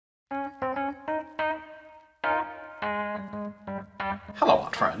Hello,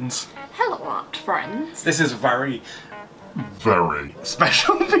 art friends. Hello, art friends. This is a very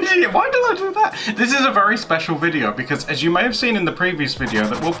special video. Why did I do that? This is a very special video because, as you may have seen in the previous video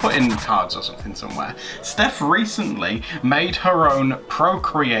that we'll put in cards or something somewhere, Steph recently made her own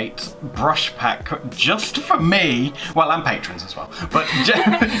Procreate brush pack just for me. Well, and patrons as well, but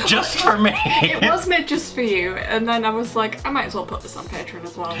just for me. It was made just for you, and then I was like, I might as well put this on Patreon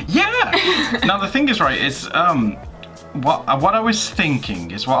as well. Yeah! Now the thing is, right, is what I was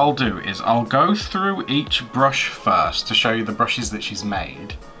thinking is what I'll do is I'll go through each brush first to show you the brushes that she's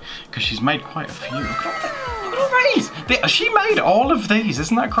made, because she's made quite a few. Look at all these! She made all of these,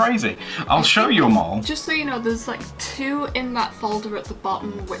 isn't that crazy? I'll show you them all. Just so you know, there's like 2 in that folder at the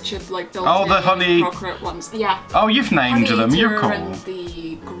bottom which are like those the honey Procreate ones. Yeah. Oh, you've named them, you're cool. And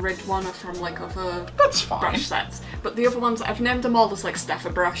the grid one are from like other brush sets. But the other ones, I've named them all as like Steph a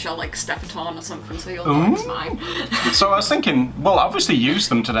brush or like Steph a tone or something, so you'll know it's mine. So I was thinking, well, obviously use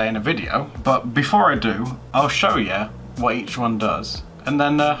them today in a video, but before I do, I'll show you what each one does. And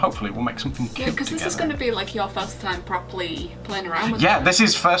then hopefully we'll make something cute because this is going to be like your first time properly playing around with them. This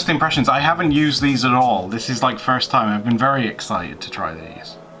is first impressions. I haven't used these at all. This is like first time. I've been very excited to try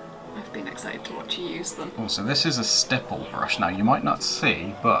these. I've been excited to watch you use them. Oh, so this is a stipple brush. Now you might not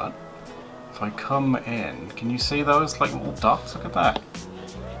see, but if I come in, can you see those like little dots? Look at that.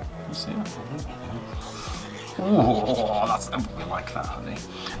 Can you see that? Oh, we like that, honey.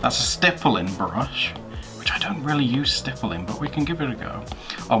 That's a stippling brush, which I don't really use stippling, but we can give it a go.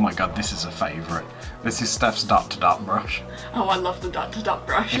 Oh my god, this is a favourite. This is Steph's dot-to-dot brush. Oh, I love the dot-to-dot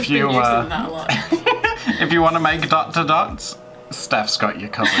brush. I've been using that a lot. If you want to make dot-to-dots, Steph's got you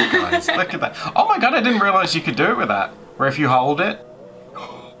covered, guys. Look at that. Oh my god, I didn't realise you could do it with that. Where if you hold it,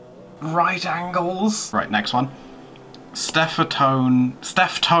 right angles. Right, next one. Steph Tone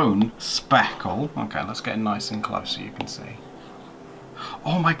Speckle. Okay, let's get nice and close so you can see.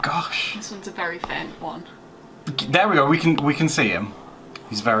 Oh my gosh. This one's a very faint one. There we go, we can see him.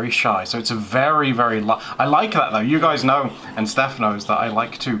 He's very shy, so it's a very I like that though. You guys know, and Steph knows, that I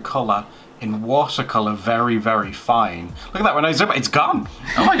like to colour in watercolor very fine. Look at that, when I zoom, it's gone.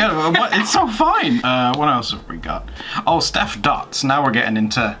 Oh my god, what? It's so fine. What else have we got? Oh, Steph dots. Now we're getting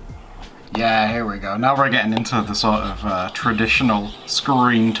into, yeah, here we go. Now we're getting into the sort of traditional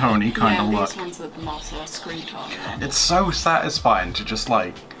Screentone kind of look. These ones are the more sort of Screentone. It's so satisfying to just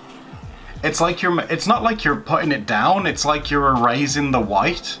like, it's not like you're putting it down, it's like you're erasing the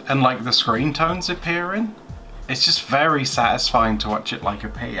white and like the Screentones appearing. It's just very satisfying to watch it like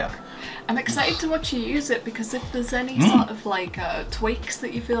appear. I'm excited to watch you use it, because if there's any sort of like tweaks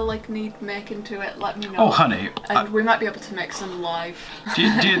that you feel like need making to it, let me know. Oh honey. And we might be able to make some live. do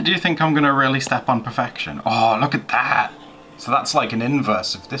you think I'm going to really step on perfection? Oh, look at that. So that's like an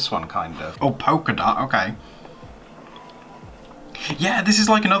inverse of this one, kind of. Oh, polka dot, okay. Yeah, this is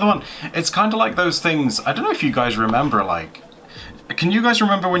like another one. It's kind of like those things, I don't know if you guys remember, like, can you guys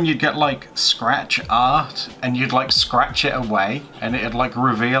remember when you'd get like scratch art and you'd like scratch it away and it'd like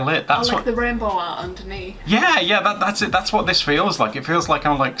reveal it? That's like what the rainbow art underneath. Yeah, that's it. That's what this feels like. It feels like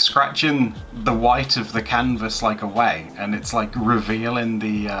I'm like scratching the white of the canvas like away, and it's like revealing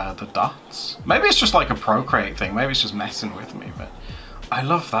the dots. Maybe it's just like a Procreate thing. Maybe it's just messing with me, but I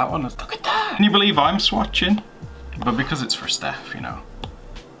love that one. Look at that. Can you believe I'm swatching? But because it's for Steph, you know.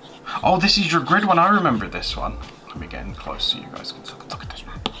 Oh, this is your grid one. I remember this one. Let me get in close so you guys can look at this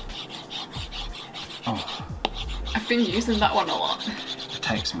one. Oh. I've been using that one a lot. It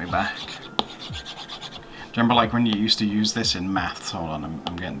takes me back. Do you remember like when you used to use this in maths? Hold on,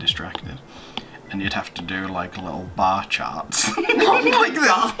 I'm getting distracted. And you'd have to do like little bar charts. Like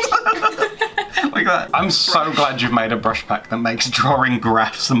that. Like that. I'm so glad you've made a brush pack that makes drawing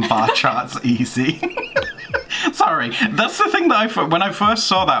graphs and bar charts easy. Sorry, that's the thing that when I first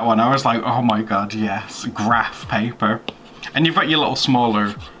saw that one, I was like, oh my god, yes, graph paper. And you've got your little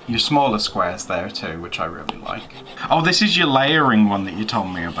smaller squares there too, which I really like. Oh, this is your layering one that you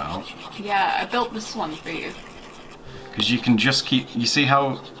told me about. Yeah, I built this one for you. Because you can just keep, you see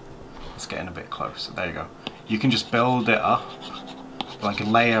how, it's getting a bit closer, there you go. You can just build it up, like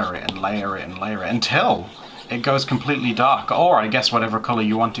layer it and layer it and layer it until it goes completely dark, or I guess whatever color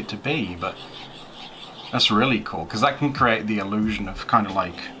you want it to be, but that's really cool, because that can create the illusion of kind of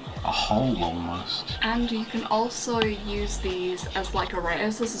like a hole almost. And you can also use these as like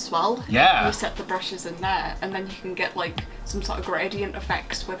erasers as well. Yeah. You set the brushes in there, and then you can get like some sort of gradient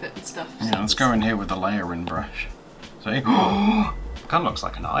effects with it and stuff. Yeah, let's go in here with the layering brush. See? Kind of looks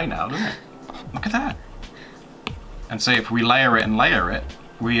like an eye now, doesn't it? Look at that. And see, if we layer it and layer it,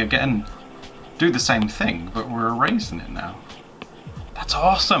 we again do the same thing, but we're erasing it now. That's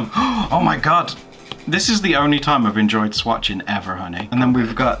awesome. Oh my god. This is the only time I've enjoyed swatching ever, honey. And then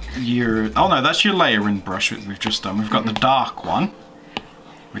we've got your, oh no, that's your layering brush that we've just done. We've got the dark one,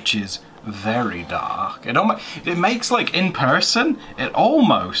 which is very dark. It makes, like, in person, it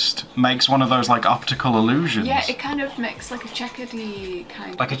almost makes one of those, like, optical illusions. Yeah, it kind of makes like a checkedy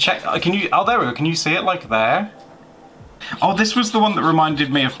kind like a check. Can you? Oh, there we go. Can you see it, like, there? Oh, this was the one that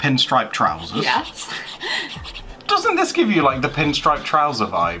reminded me of pinstripe trousers. Yes. Doesn't this give you, like, the pinstripe trouser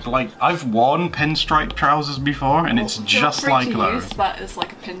vibe? Like, I've worn pinstripe trousers before, and it's just like those. Use that as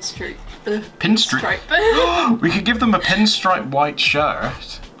like a pinstripe. Pinstripe. We could give them a pinstripe white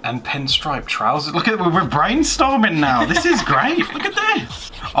shirt and pinstripe trousers. Look at, we're brainstorming now. This is great. Look at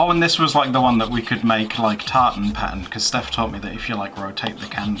this. Oh, and this was like the one that we could make like tartan pattern, because Steph taught me that if you like rotate the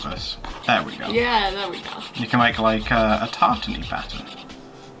canvas. There we go. Yeah, there we go. You can make like a tartany pattern.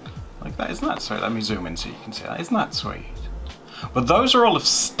 Like that. Isn't that sweet? Let me zoom in so you can see that. Isn't that sweet? But those are all of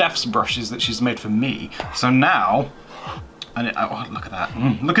Steph's brushes that she's made for me. So now, oh, look at that.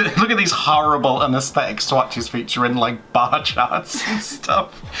 Look at these horrible anesthetic swatches featuring like bar charts and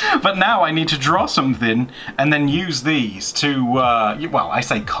stuff. But now I need to draw something and then use these to, well, I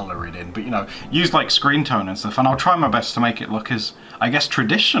say colour it in, but you know, use like screen tone and stuff. And I'll try my best to make it look as, I guess,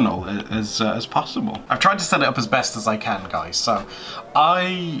 traditional as possible. I've tried to set it up as best as I can, guys. So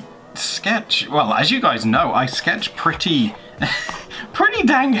I sketch, well, as you guys know, I sketch pretty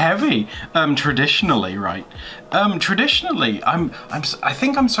dang heavy traditionally, right? Traditionally I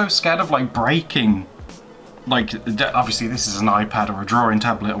think I'm so scared of like breaking, like, obviously this is an iPad or a drawing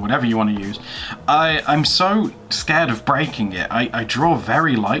tablet or whatever you want to use. I'm so scared of breaking it. I draw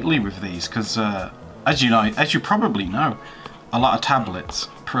very lightly with these because as you probably know, a lot of tablets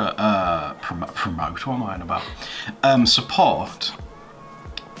promote, what am I on about, support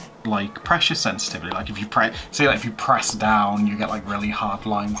like pressure sensitivity. Like if you if you press down, you get like really hard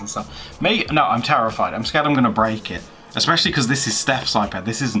lines and stuff. Me, no, I'm terrified. I'm scared I'm gonna break it, especially because this is Steph's iPad.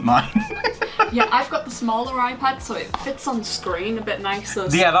 This isn't mine. Yeah, I've got the smaller iPad, so it fits on screen a bit nicer.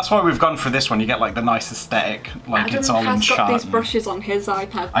 Yeah, that's why we've gone for this one. You get like the nice aesthetic, like Adam it's all in has got sharp. these brushes on his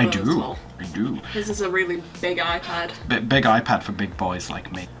iPad. I As well. I do. His is a really big iPad. Big iPad for big boys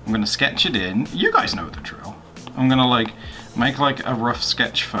like me. I'm gonna sketch it in. You guys know the drill. I'm gonna like make like a rough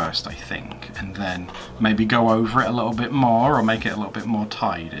sketch first, I think, and then maybe go over it a little bit more or make it a little bit more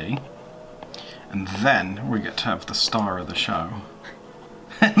tidy. And then we get to have the star of the show.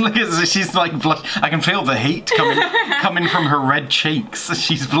 Look at this, she's like blush. I can feel the heat coming from her red cheeks.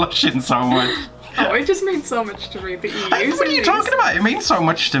 She's blushing so much. Oh, it just means so much to me that you use What are you these. talking about? It means so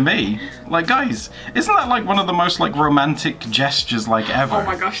much to me. Like, guys, isn't that like one of the most like romantic gestures like ever? Oh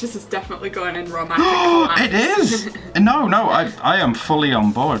my gosh, this is definitely going in romantic collapse. It is! No, I am fully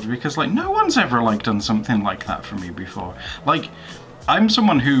on board because like no one's ever like done something like that for me before. Like, I'm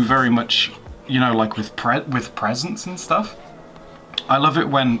someone who very much, you know, like with presents and stuff, I love it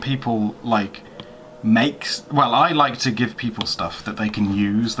when people like I like to give people stuff that they can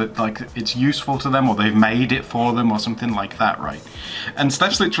use, that like it's useful to them or they've made it for them or something like that, right? And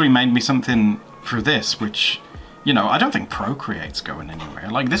Steph's literally made me something for this, which, you know, I don't think Procreate's going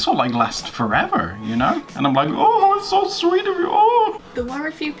anywhere. Like, this will like last forever, you know? And I'm like, oh, it's so sweet of you, oh! There were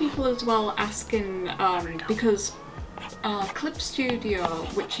a few people as well asking, because Clip Studio,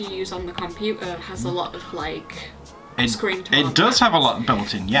 which you use on the computer, has a lot of like It does have a lot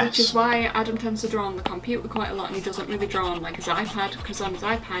built in, yes. Which is why Adam tends to draw on the computer quite a lot, and he doesn't really draw on like his iPad, because on his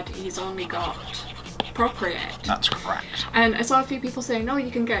iPad he's only got Procreate. That's correct. And I saw a few people saying, no, you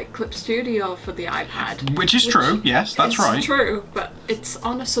can get Clip Studio for the iPad. Which is true, yes, that's right. It's true, but it's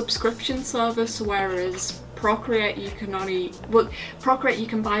on a subscription service, whereas Procreate you can only, well, Procreate you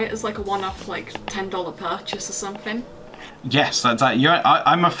can buy it as like a one-off like $10 purchase or something. Yes, that's that.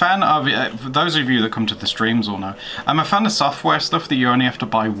 I'm a fan of, for those of you that come to the streams will know, I'm a fan of software stuff that you only have to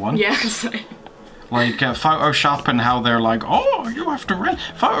buy once. Yes. Like Photoshop and how they're like, oh, you have to rent.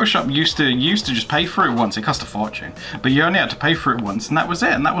 Photoshop used to just pay for it once. It cost a fortune, but you only had to pay for it once, and that was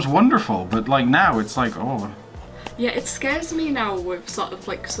it, and that was wonderful. But like now, it's like, oh. Yeah, it scares me now with sort of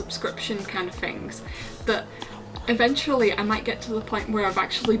like subscription kind of things that eventually I might get to the point where I've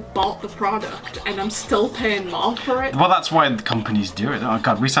actually bought the product and I'm still paying more for it. Well, that's why the companies do it. Oh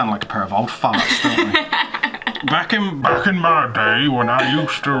god, we sound like a pair of old farts, don't we? Back in my day when I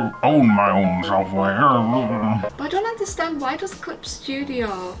used to own my own software. But I don't understand, why does Clip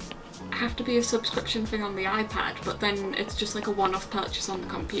Studio have to be a subscription thing on the iPad, but then it's just like a one-off purchase on the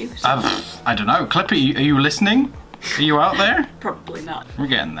computer? I don't know. Clip, are you listening? Are you out there? Probably not. We're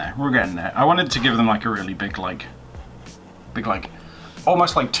getting there. We're getting there. I wanted to give them like a really big,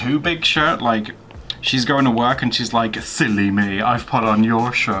 almost like too big shirt, like she's going to work and she's like, silly me, I've put on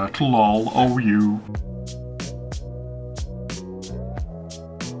your shirt, lol, oh you.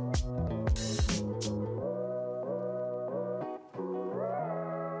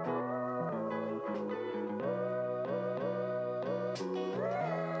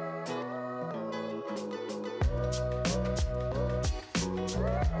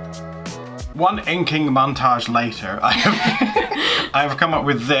 One inking montage later, I have come up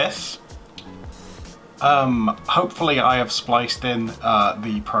with this. Hopefully I have spliced in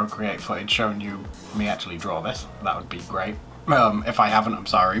the Procreate footage showing you me actually draw this. That would be great. If I haven't, I'm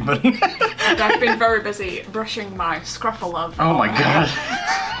sorry, but... I've been very busy brushing my scruffle of... Oh my god.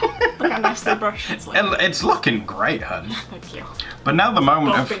 Look how nice the brush is. It's looking great, hun. Thank you. But now the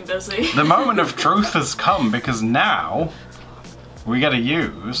moment Both been busy. The moment of truth has come, because now we gotta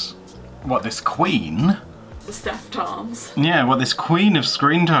use what this queen... The Steph Toms. Yeah, what this queen of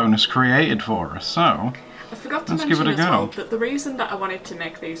Screentone has created for us, so... I forgot to mention as well that the reason that I wanted to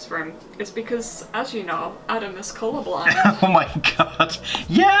make these for him is because, as you know, Adam is colorblind. Oh my god.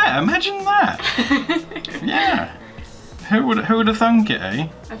 Yeah, imagine that. Yeah. Who would have thunk it, eh?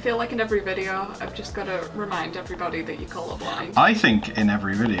 I feel like in every video, I've just got to remind everybody that you're colorblind. I think in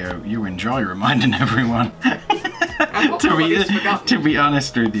every video, you enjoy reminding everyone. To be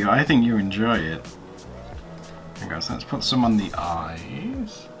honest with you, I think you enjoy it. Okay, so let's put some on the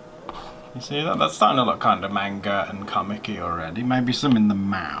eyes. You see that? That's starting to look kind of manga and comic-y already. Maybe some in the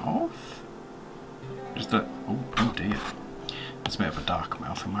mouth. Just a... oh dear. That's a bit of a dark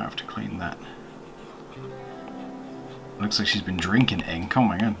mouth. I might have to clean that. Looks like she's been drinking ink. Oh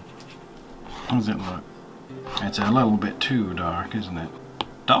my god. How does it look? It's a little bit too dark, isn't it?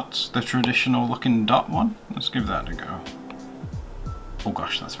 Dots? The traditional looking dot one? Let's give that a go. Oh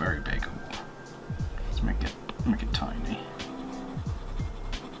gosh, that's very big. Let's make it tiny.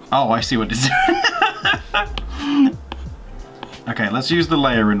 Oh, I see what it's doing. Okay, let's use the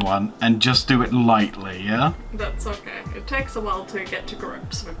layering one and just do it lightly, yeah? That's okay. It takes a while to get to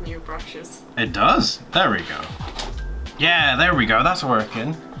grips with new brushes. It does? There we go. Yeah, there we go. That's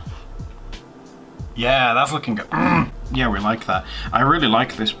working. Yeah, that's looking good. Yeah, we like that. I really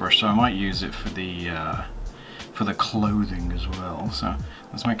like this brush, so I might use it for the clothing as well. So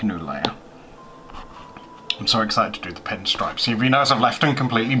let's make a new layer. I'm so excited to do the pinstripes. If you notice, I've left them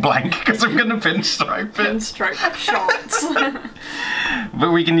completely blank because I'm going to pinstripe it. Pinstripe shots.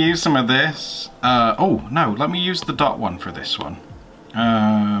 But we can use some of this. Oh, no, let me use the dot one for this one.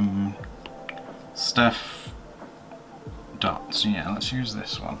 Steph dots. Yeah, let's use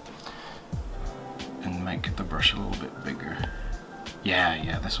this one. And make the brush a little bit bigger.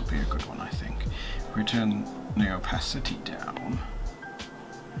 Yeah, this will be a good one, I think. We turn the opacity down.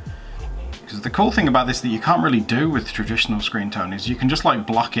 Because the cool thing about this that you can't really do with traditional Screentone is you can just like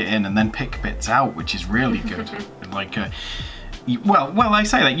block it in and then pick bits out, which is really good. Like, well, I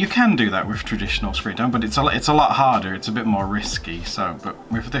say that you can do that with traditional Screentone, but it's a lot harder. It's a bit more risky. So, but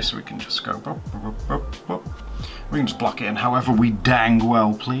with this we can just go. We can just block it in however we dang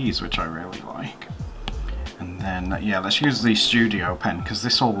well please, which I really like. And then yeah, let's use the studio pen because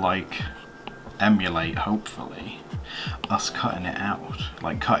this will like emulate hopefully us cutting it out,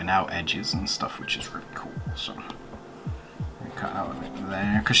 like cutting out edges and stuff, which is really cool. So we cut out a bit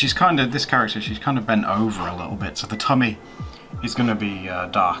there because she's kind of, this character, she's kind of bent over a little bit, so the tummy is going to be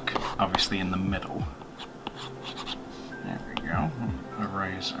dark, obviously in the middle. There we go.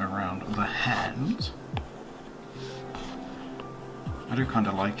 Erase around the hands. I do kind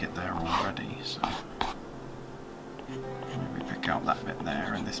of like it there already, so maybe pick out that bit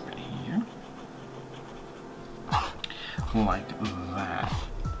there and this bit here. Like that.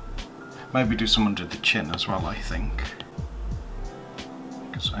 Maybe do some under the chin as well, I think.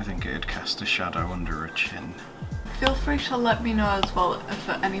 Because I think it'd cast a shadow under a chin. Feel free to let me know as well if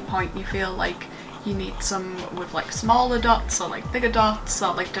at any point you feel like you need some with like smaller dots or like bigger dots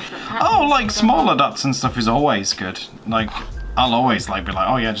or like different patterns. Oh, like smaller dots and stuff is always good. Like, I'll always like be like,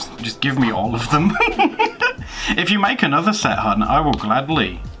 oh yeah, just give me all of them. If you make another set, hun, I will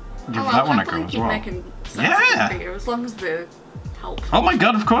gladly give that one a go as well. Yeah! For you, as long as they're helpful. Oh my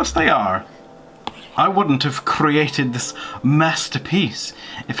god, of course they are! I wouldn't have created this masterpiece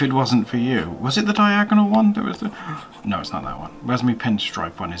if it wasn't for you. Was it the diagonal one? There was the... No, it's not that one. Where's my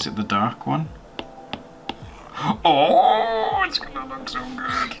pinstripe one? Is it the dark one? Oh, it's gonna look so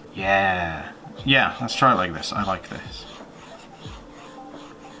good! Yeah. Yeah, let's try it like this. I like this.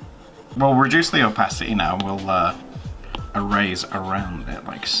 We'll reduce the opacity now. We'll erase around it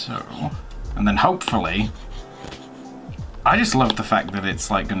like so. And then hopefully, I just love the fact that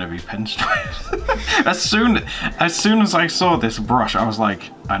it's like going to be pinstripes. as soon as I saw this brush, I was like,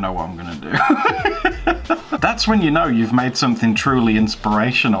 I know what I'm going to do. That's when you know you've made something truly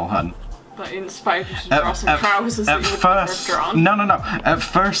inspirational, hun. That inspired you to draw some trousers that you would never have drawn. No. At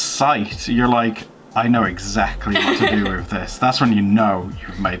first sight, you're like, I know exactly what to do with this. That's when you know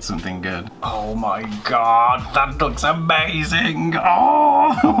you've made something good. Oh my god, that looks amazing.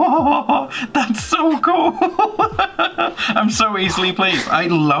 Oh, that's so cool. I'm so easily pleased. I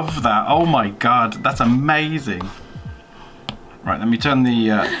love that. Oh my god, that's amazing. Right, let me turn the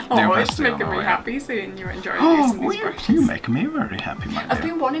it's making me happy seeing you enjoying using these brushes. You make me very happy, my dear. I've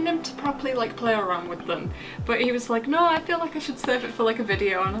been wanting him to properly like play around with them, but he was like, no, I feel like I should save it for like a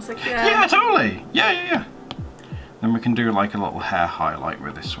video, and I was like, yeah. Yeah, totally. Yeah. Then we can do like a little hair highlight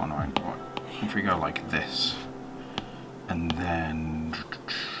with this one. If we go like this, and then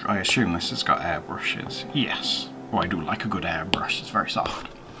I assume this has got airbrushes. Yes. Oh, I do like a good airbrush. It's very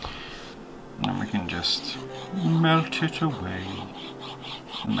soft. And then we can just melt it away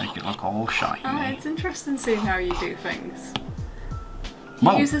and make it look all shiny. Oh, it's interesting seeing how you do things.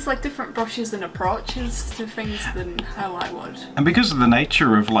 Well, he uses like different brushes and approaches to things than how I would. And because of the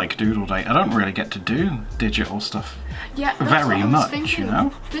nature of like Doodle Date, I don't really get to do digital stuff very much, you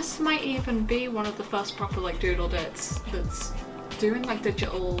know? This might even be one of the first proper like Doodle Dates that's doing like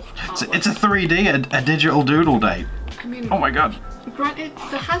digital artwork. It's a 3D, a digital Doodle Date. I mean, oh my god. Granted,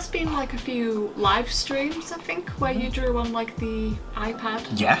 there has been like a few live streams, I think, where you drew on like the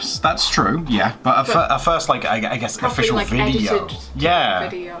iPad. Yes, that's true. Yeah, but at first, like I guess official like video. Yeah.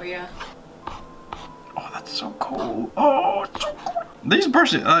 Video, yeah. Oh, that's so cool. Oh, it's so cool. These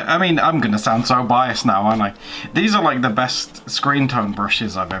brushes. I mean, I'm gonna sound so biased now, aren't I? These are like the best screen tone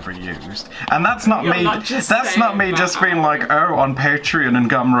brushes I've ever used, and that's not me. That's not me just being like, oh, on Patreon and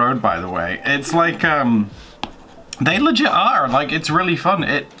Gumroad, by the way. It's like they legit are. Like, it's really fun.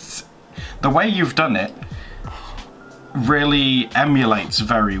 It's the way you've done it really emulates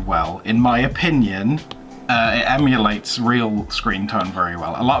very well, in my opinion. It emulates real screen tone very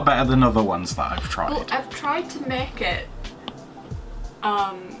well. A lot better than other ones that I've tried. Well, I've tried to make it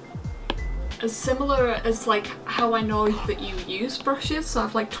as similar as like how I know that you use brushes, so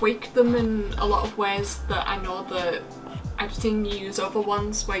I've like tweaked them in a lot of ways that I know that I've seen you use other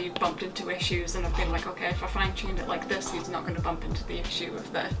ones where you've bumped into issues, and I've been like, okay, if I fine-tuned it like this, he's not going to bump into the issue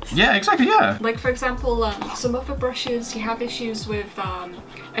of this. Yeah, exactly, yeah. Like, for example, some other brushes, you have issues with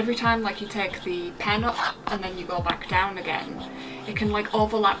every time like you take the pen up and then you go back down again, it can like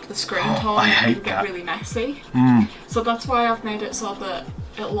overlap the screen tone and get really messy. So that's why I've made it so that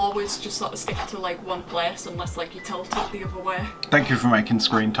it'll always just sort of stick to like one place unless like you tilt it the other way. Thank you for making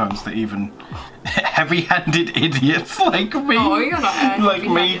screen tones that even heavy-handed idiots like me, like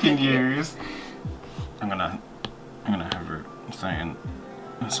me can use. I'm gonna have her saying,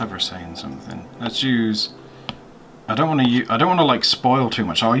 let's have her saying something. Let's use. I don't want to like spoil too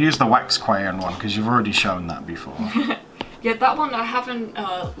much. I'll use the wax crayon one because you've already shown that before. Yeah, that one I haven't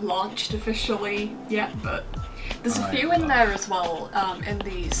launched officially yet, but there's a few in there as well, in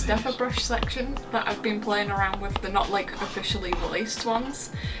the Steph brush section that I've been playing around with. They're not like officially released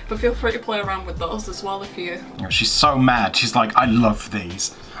ones, but feel free to play around with those as well if you... She's so mad, she's like, I love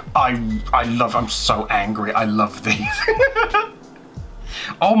these. I'm so angry, I love these.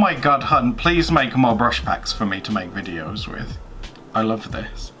 Oh my god, hun, please make more brush packs for me to make videos with. I love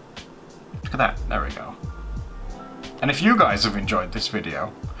this. Look at that, there we go. And if you guys have enjoyed this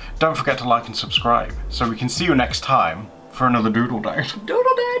video, don't forget to like and subscribe, so we can see you next time for another Doodle Date.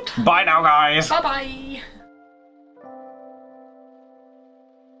 Doodle Date! Bye now, guys! Bye-bye!